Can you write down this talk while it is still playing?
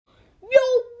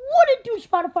it do,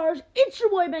 Spotifyers? It's your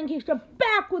boy Ben Kingston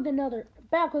back with another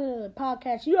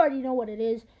podcast. You already know what it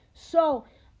is. So,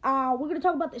 we're gonna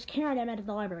talk about this Karen I met at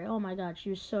the library. Oh my god, she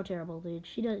was so terrible, dude.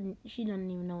 She doesn't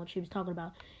even know what she was talking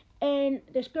about. And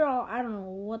this girl, I don't know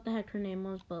what the heck her name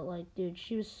was, but like, dude,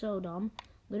 she was so dumb.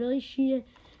 Literally,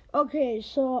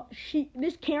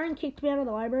 this Karen kicked me out of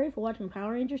the library for watching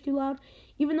Power Rangers too loud,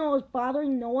 even though it was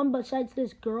bothering no one besides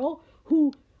this girl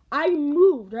who I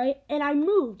moved, right? And I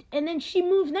moved, and then she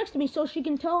moves next to me so she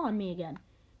can tell on me again.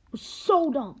 It was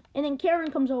so dumb. And then Karen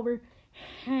comes over.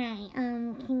 Hi,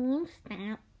 can you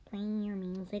stop playing your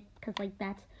music? Cause like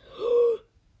that's.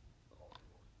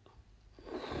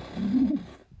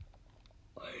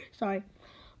 Sorry,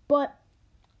 but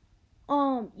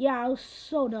yeah, I was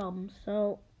so dumb.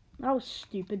 So I was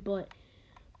stupid, but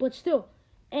still.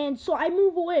 And so I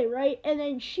move away, right? And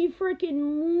then she freaking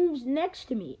moves next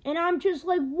to me. And I'm just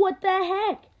like, what the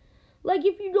heck? Like,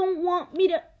 if you don't want me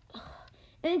to...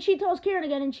 And then she tells Karen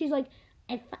again, and she's like,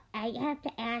 if I have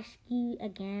to ask you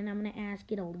again, I'm going to ask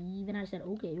you to leave. And I said,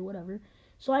 okay, whatever.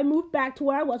 So I moved back to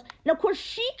where I was. And, of course,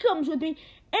 she comes with me and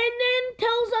then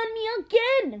tells on me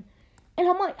again. And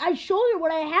I'm like, I showed her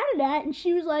what I had it at, and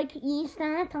she was like, you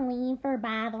still have to leave for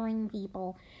bothering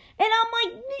people. And I'm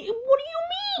like, what do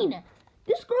you mean?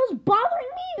 This girl's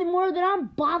bothering me more than I'm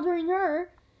bothering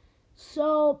her.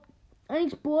 So,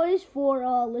 thanks, boys,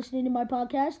 for listening to my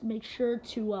podcast. Make sure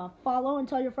to follow and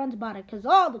tell your friends about it, because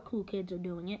all the cool kids are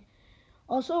doing it.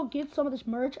 Also, get some of this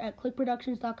merch at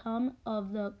clickproductions.com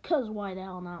of the cause why the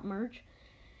hell not merch.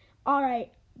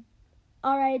 Alright,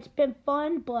 it's been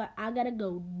fun, but I gotta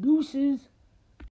go. Deuces.